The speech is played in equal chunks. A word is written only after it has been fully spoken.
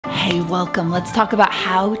Hi, welcome. Let's talk about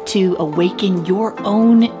how to awaken your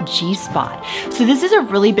own G-spot. So this is a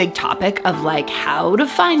really big topic of like how to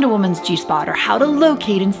find a woman's G-spot or how to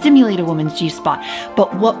locate and stimulate a woman's G-spot.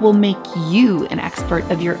 But what will make you an expert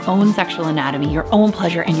of your own sexual anatomy, your own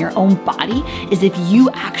pleasure, and your own body is if you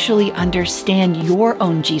actually understand your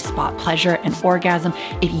own G-spot pleasure and orgasm.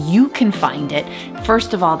 If you can find it,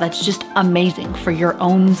 first of all, that's just amazing for your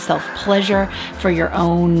own self-pleasure, for your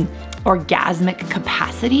own orgasmic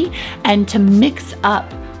capacity, and to mix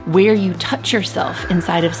up where you touch yourself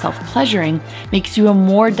inside of self-pleasuring makes you a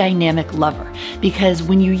more dynamic lover, because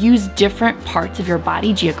when you use different parts of your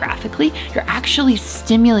body geographically, you're actually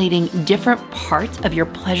stimulating different parts of your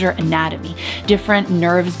pleasure anatomy. Different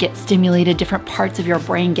nerves get stimulated, different parts of your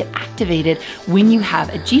brain get activated when you have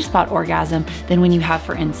a G-spot orgasm than when you have,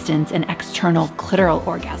 for instance, an external clitoral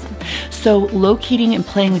orgasm. So locating and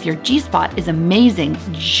playing with your G-spot is amazing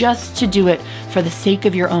just to do it for the sake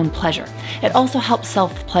of your own pleasure. It also helps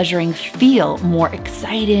self-pleasuring feel more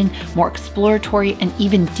exciting, more exploratory, and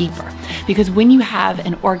even deeper. Because when you have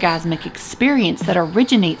an orgasmic experience that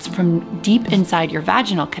originates from deep inside your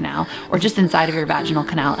vaginal canal, or just inside of your vaginal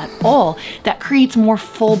canal at all, that creates more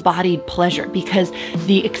full-bodied pleasure, because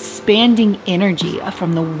the expanding energy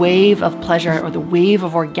from the wave of pleasure or the wave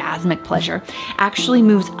of orgasmic pleasure actually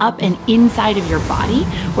moves up and inside of your body.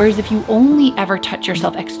 Whereas if you only ever touch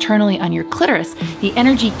yourself externally on your clitoris, the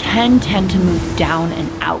energy can tend to move down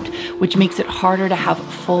and out, which makes it harder to have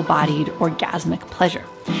full-bodied orgasmic pleasure.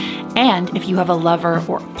 And if you have a lover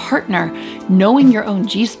or a partner, knowing your own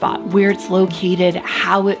G-spot, where it's located,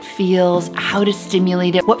 how it feels, how to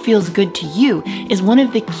stimulate it, what feels good to you, is one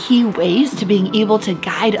of the key ways to being able to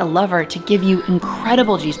guide a lover to give you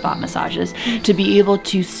incredible G-spot massages, to be able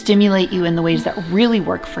to stimulate you in the ways that really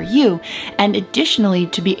work for you, and additionally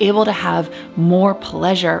to be able to have more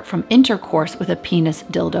pleasure from intercourse with a penis,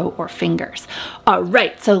 dildo, or fingers. All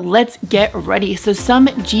right, so let's get ready. So some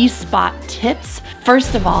G-spot tips.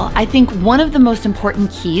 First of all, I think one of the most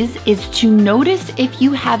important keys is to notice if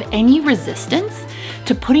you have any resistance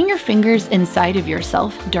to putting your fingers inside of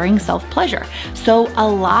yourself during self-pleasure. So a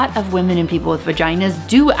lot of women and people with vaginas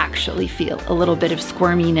do actually feel a little bit of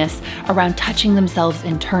squirminess around touching themselves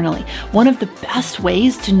internally. One of the best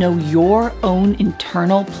ways to know your own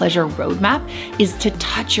internal pleasure roadmap is to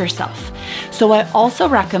touch yourself. So I also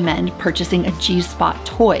recommend purchasing a G-spot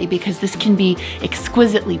toy, because this can be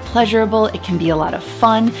exquisitely pleasurable. It can be a lot of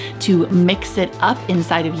fun to mix it up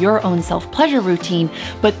inside of your own self-pleasure routine,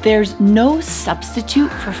 but there's no substitute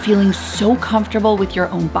for feeling so comfortable with your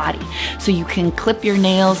own body. So you can clip your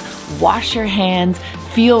nails, wash your hands,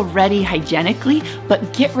 feel ready hygienically,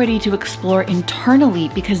 but get ready to explore internally,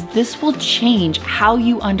 because this will change how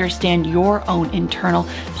you understand your own internal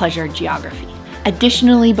pleasure geography.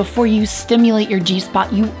 Additionally, before you stimulate your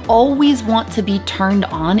G-spot, you always want to be turned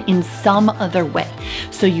on in some other way.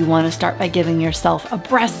 So you want to start by giving yourself a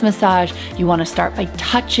breast massage. You want to start by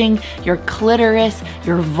touching your clitoris,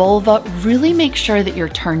 your vulva. Really make sure that you're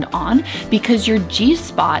turned on, because your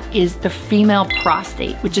G-spot is the female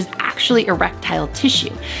prostate, which is actually erectile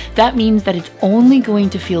tissue. That means that it's only going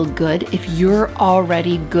to feel good if you're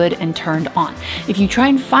already good and turned on. If you try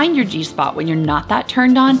and find your G-spot when you're not that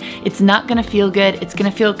turned on, it's not going to feel good. It's going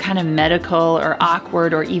to feel kind of medical or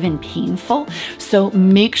awkward or even painful. So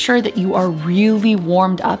make sure that you are really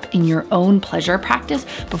warmed up in your own pleasure practice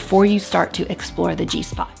before you start to explore the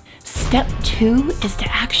G-spot. Step 2 is to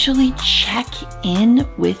actually check in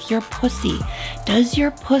with your pussy. Does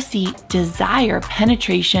your pussy desire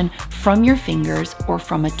penetration from your fingers or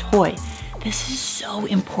from a toy? This is so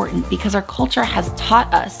important, because our culture has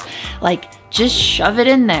taught us, like, just shove it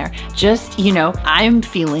in there. Just, you know, I'm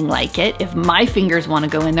feeling like it. If my fingers want to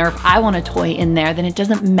go in there, if I want a toy in there, then it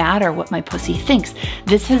doesn't matter what my pussy thinks.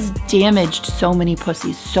 This has damaged so many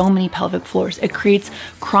pussies, so many pelvic floors. It creates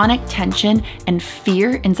chronic tension and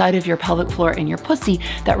fear inside of your pelvic floor and your pussy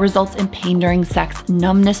that results in pain during sex,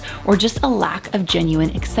 numbness, or just a lack of genuine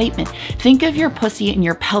excitement. Think of your pussy and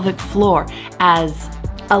your pelvic floor as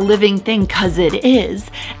a living thing, because it is,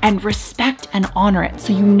 and respect and honor it.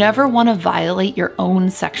 So you never want to violate your own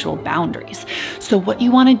sexual boundaries. So what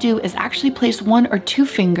you want to do is actually place 1 or 2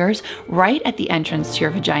 fingers right at the entrance to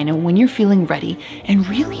your vagina when you're feeling ready, and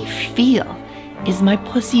really feel, is my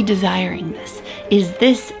pussy desiring this? Is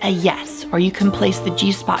this a yes? Or you can place the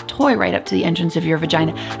G-spot toy right up to the entrance of your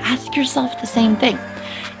vagina. Ask yourself the same thing.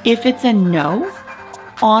 If it's a no,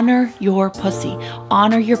 honor your pussy,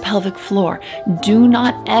 honor your pelvic floor. Do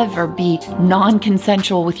not ever be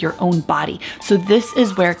non-consensual with your own body. So this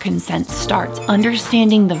is where consent starts,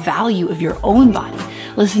 understanding the value of your own body,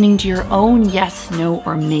 listening to your own yes, no,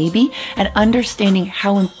 or maybe, and understanding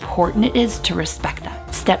how important it is to respect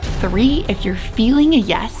that. Step 3, if you're feeling a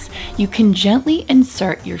yes, you can gently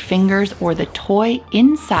insert your fingers or the toy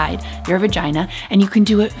inside your vagina, and you can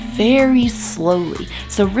do it very slowly.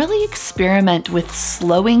 So really experiment with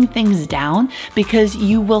slowing things down, because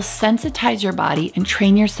you will sensitize your body and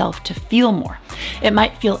train yourself to feel more. It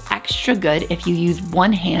might feel extra good if you use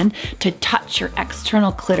one hand to touch your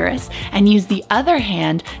external clitoris and use the other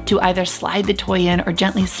hand to either slide the toy in or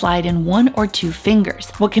gently slide in 1 or 2 fingers.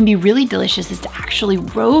 What can be really delicious is to actually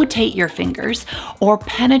rotate your fingers or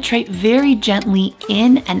penetrate very gently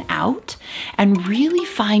in and out and really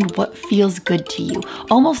find what feels good to you.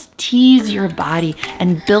 Almost tease your body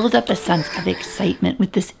and build up a sense of excitement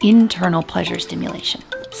with this internal pleasure stimulation.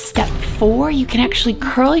 Step 4, you can actually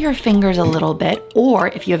curl your fingers a little bit, or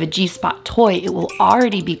if you have a G-spot toy, it will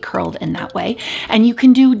already be curled in that way. And you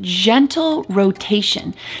can do gentle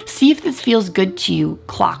rotation. See if this feels good to you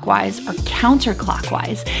clockwise or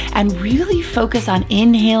counterclockwise, and really focus on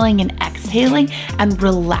inhaling and exhaling and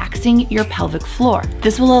relaxing your pelvic floor.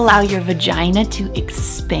 This will allow your vagina to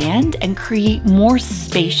expand and create more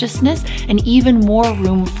spaciousness and even more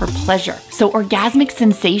room for pleasure. So orgasmic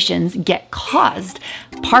sensations get caused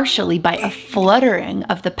partially by a fluttering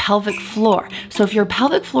of the pelvic floor. So if your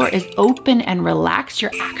pelvic floor is open and relaxed,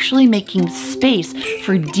 you're actually making space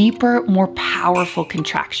for deeper, more powerful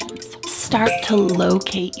contractions. Start to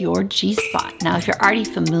locate your G-spot. Now, if you're already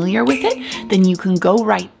familiar with it, then you can go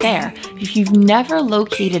right there. If you've never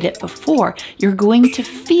located it before, you're going to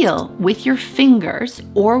feel with your fingers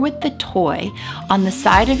or with the toy on the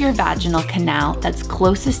side of your vaginal canal that's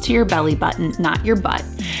closest to your belly button, not your butt.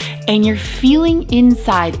 And you're feeling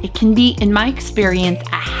inside. It can be, in my experience,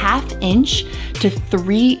 a 1/2 inch to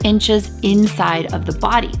 3 inches inside of the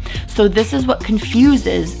body. So this is what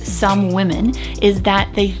confuses some women, is that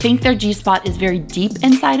they think their G-spot is very deep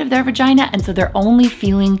inside of their vagina, and so they're only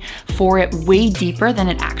feeling for it way deeper than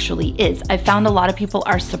it actually is. I found a lot of people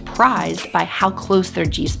are surprised by how close their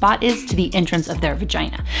G-spot is to the entrance of their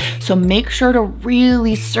vagina. So make sure to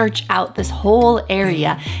really search out this whole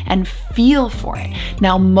area and feel for it.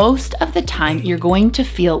 Now, most of the time, you're going to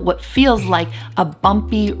feel what feels like a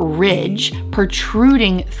bumpy ridge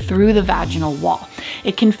protruding through the vaginal wall.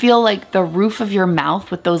 It can feel like the roof of your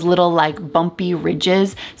mouth with those little like bumpy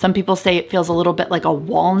ridges. Some people say it feels a little bit like a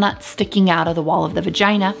walnut sticking out of the wall of the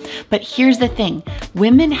vagina. But here's the thing,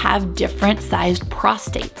 women have different sized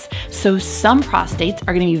prostates. So some prostates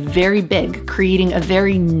are gonna be very big, creating a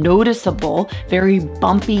very noticeable, very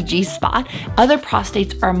bumpy G-spot. Other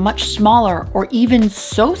prostates are much smaller, or even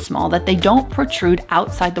so small that they don't protrude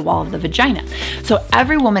outside the wall of the vagina. So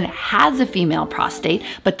every woman has a female prostate,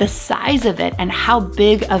 but the size of it and how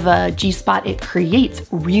big of a G-spot it creates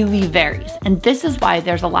really varies. And this is why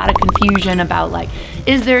there's a lot of confusion about like,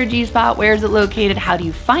 is there a G-spot? Where is it located? How do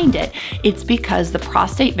you find it? It's because the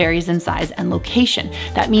prostate varies in size and location.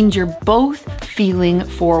 That means you're both feeling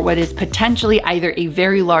for what is potentially either a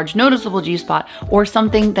very large noticeable G-spot or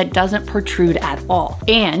something that doesn't protrude at all.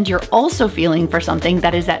 And you're also feeling for something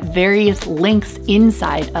that is at various lengths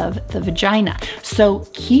inside of the vagina. So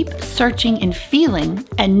keep searching and feeling,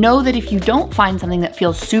 and know that if you don't find something that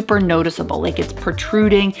feels super noticeable, like it's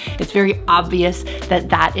protruding, it's very obvious that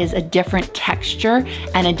that is a different texture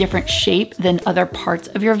and a different shape than other parts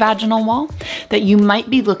of your vaginal wall, that you might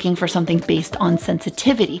be looking for something based on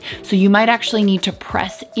sensitivity. So you might actually need to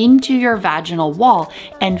press into your vaginal wall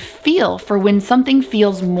and feel for when something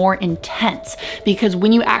feels more intense, because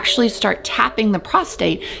when you actually start tapping the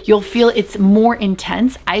prostate, you'll feel it's more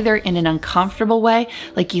intense, either in an uncomfortable way,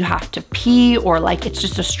 like you have to pee, or like it's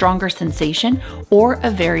just a stronger sensation, or a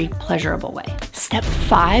very pleasurable way. Step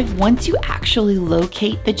 5, once you actually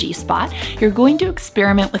locate the G-spot, you're going to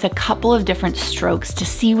experiment with a couple of different strokes to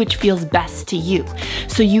see which feels best to you.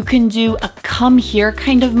 So you can do a come here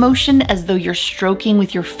kind of motion, as though you're stroking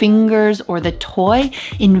with your fingers or the toy,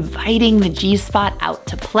 inviting the G-spot out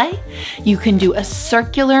to play. You can do a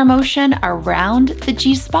circular motion around the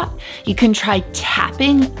G-spot. You can try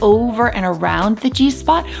tapping over and around the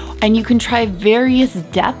G-spot, and you can try various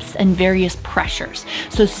depths and various pressures.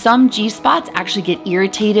 So some G-spots actually get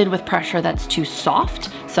irritated with pressure that's too soft.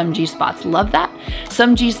 Some G-spots love that.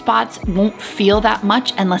 Some G-spots won't feel that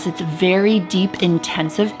much unless it's very deep,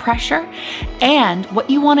 intensive pressure. And what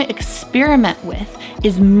you want to experiment with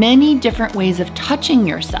is many different ways of touching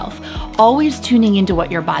yourself, always tuning into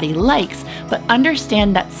what your body likes, but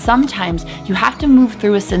understand that sometimes you have to move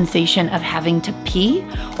through a sensation of having to pee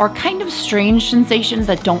or kind of strange sensations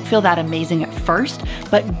that don't feel that amazing at first,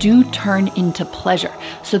 but do turn into pleasure.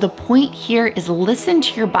 So the point here is listen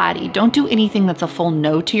to your body. Don't do anything that's a full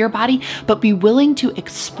no to your body, but be willing to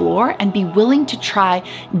explore and be willing to try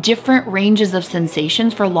different ranges of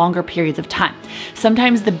sensations for longer periods of time.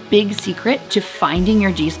 Sometimes the big secret to finding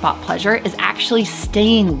your G-spot pleasure is actually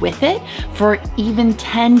staying with it for even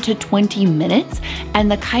 10 to 20 minutes,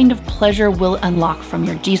 and the kind of pleasure will unlock from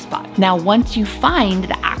your G-spot. Now, once you find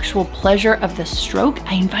the actual pleasure of the stroke,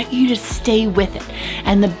 I invite you to stay with it.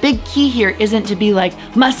 And the big key here isn't to be like,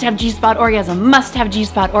 must have G-spot orgasm, must have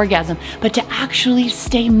G-spot orgasm, but to actually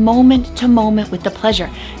stay moment to moment with the pleasure.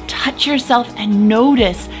 Touch yourself and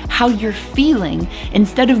notice how you're feeling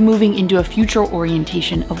instead of moving into a future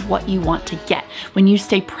orientation of what you want to get. When you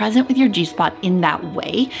stay present with your G-spot in that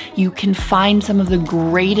way, you can find some of the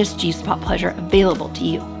greatest G-spot pleasure available to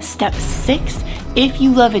you. Step 6, if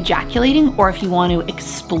you love ejaculating or if you want to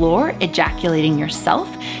explore ejaculating yourself,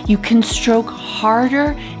 you can stroke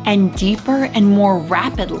harder and deeper and more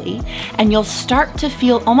rapidly, and you'll start to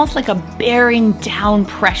feel almost like a bearing down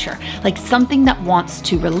pressure, like something that wants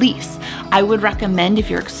to release. I would recommend, if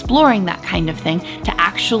you're exploring that kind of thing, to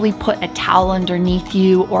actually put a towel underneath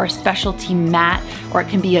you or a specialty mat, or it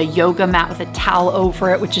can be a yoga mat with a towel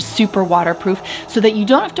over it, which is super waterproof, so that you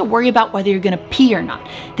don't have to worry about whether you're gonna pee or not.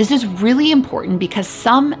 This is really important because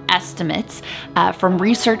some estimates from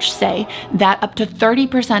research say that up to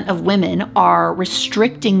 30% of women are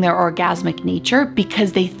restricting their orgasmic nature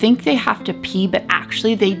because they think they have to pee, but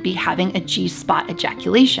actually they'd be having a G-spot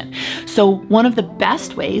ejaculation. So one of the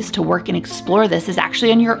best ways to work and explore this is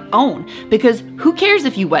actually on your own, because who cares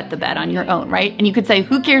if you wet the bed on your own, right? And you could say,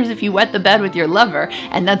 who cares if you wet the bed with your lover?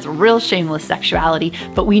 And that's real shameless sexuality,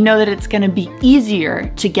 but we know that it's gonna be easier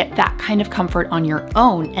to get that kind of comfort on your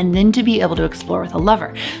own and then to be able to explore with a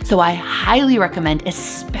lover. So I highly recommend,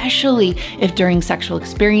 especially if during sexual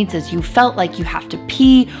experiences you felt like you have to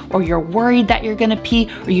pee, or you're worried that you're gonna pee,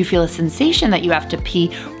 or you feel a sensation that you have to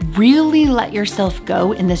pee, really let yourself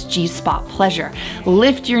go in this G-spot pleasure.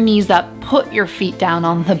 Lift your knees up, put your feet down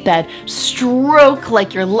on the bed, stroke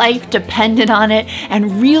like your life depended on it,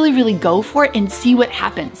 and really, really go for it and see what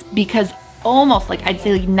happens. Because almost, like I'd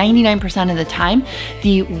say, like 99% of the time,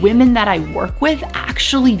 the women that I work with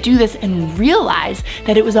actually do this and realize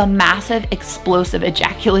that it was a massive, explosive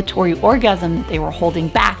ejaculatory orgasm that they were holding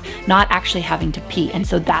back, not actually having to pee. And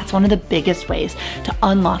so that's one of the biggest ways to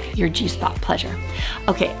unlock your G-spot pleasure.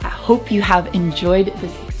 Okay, I hope you have enjoyed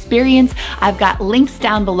this experience. I've got links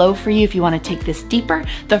down below for you if you want to take this deeper.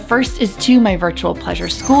 The first is to my virtual pleasure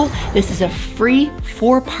school. This is a free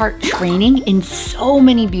 4-part training in so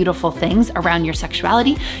many beautiful things around your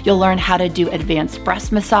sexuality. You'll learn how to do advanced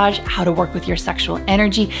breast massage, how to work with your sexual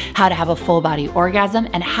energy, how to have a full body orgasm,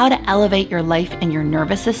 and how to elevate your life and your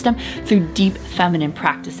nervous system through deep feminine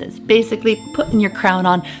practices. Basically, putting your crown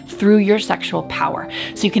on through your sexual power.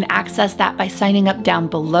 So you can access that by signing up down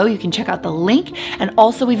below. You can check out the link, and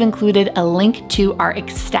also we've included a link to our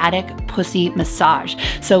ecstatic pussy massage.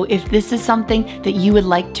 So if this is something that you would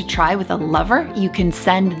like to try with a lover, you can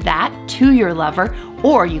send that to your lover,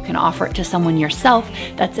 or you can offer it to someone yourself.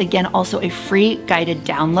 That's again also a free guided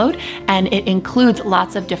download, and it includes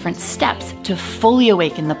lots of different steps to fully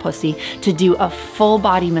awaken the pussy, to do a full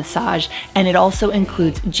body massage, and it also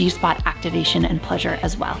includes G-spot activation and pleasure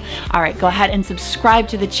as well. All right, go ahead and subscribe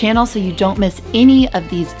to the channel so you don't miss any of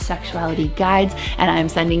these sexuality guides, and I'm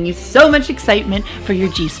sending you so much excitement for your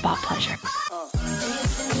G-spot pleasure.